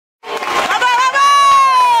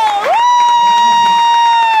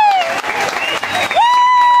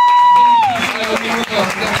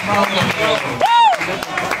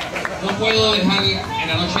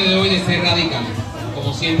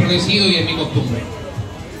establecido y es mi costumbre.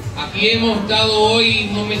 Aquí hemos dado hoy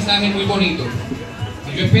unos mensajes muy bonitos.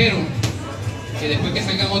 Y yo espero que después que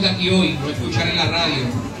salgamos de aquí hoy, no escuchar en la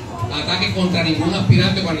radio ataques contra ningún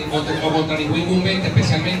aspirante o contra ningún incumbente,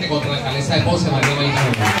 especialmente contra la alcaldesa de Ponce, María Marita.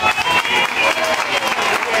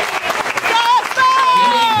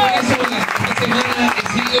 Esta semana he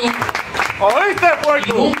sido,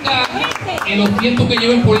 y nunca en los tiempos que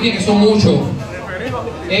llevo en política, que son muchos,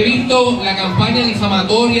 he visto la campaña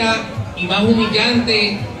difamatoria y más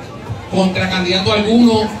humillante contra candidato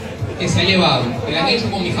alguno que se ha llevado, que le han hecho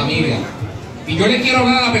con mi familia. Y yo le quiero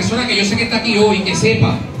hablar a la persona que yo sé que está aquí hoy, que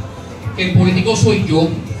sepa que el político soy yo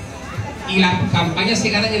y las campañas se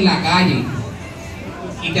ganan en la calle.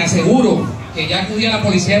 Y te aseguro que ya acudí a la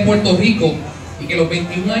policía de Puerto Rico y que los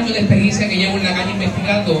 21 años de experiencia que llevo en la calle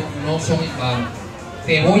investigando no son en vano.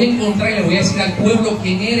 Te voy a encontrar y le voy a decir al pueblo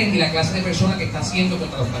quién eres y la clase de persona que está haciendo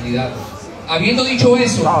contra los candidatos. Habiendo dicho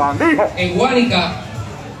eso, en Guánica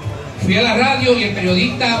fui a la radio y el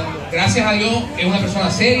periodista, gracias a Dios, es una persona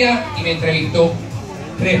seria y me entrevistó.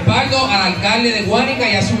 Respaldo al alcalde de Guánica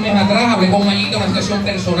y hace un mes atrás hablé con Mayita una situación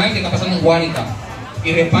personal que está pasando en Guánica.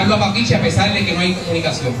 Y respaldo a Paquiche a pesar de que no hay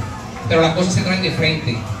comunicación. Pero las cosas se traen de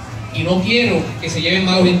frente. Y no quiero que se lleven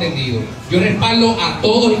malos entendidos. Yo respaldo a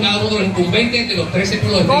todos y cada uno de los incumbentes de los 13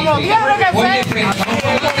 pueblos de Felipe.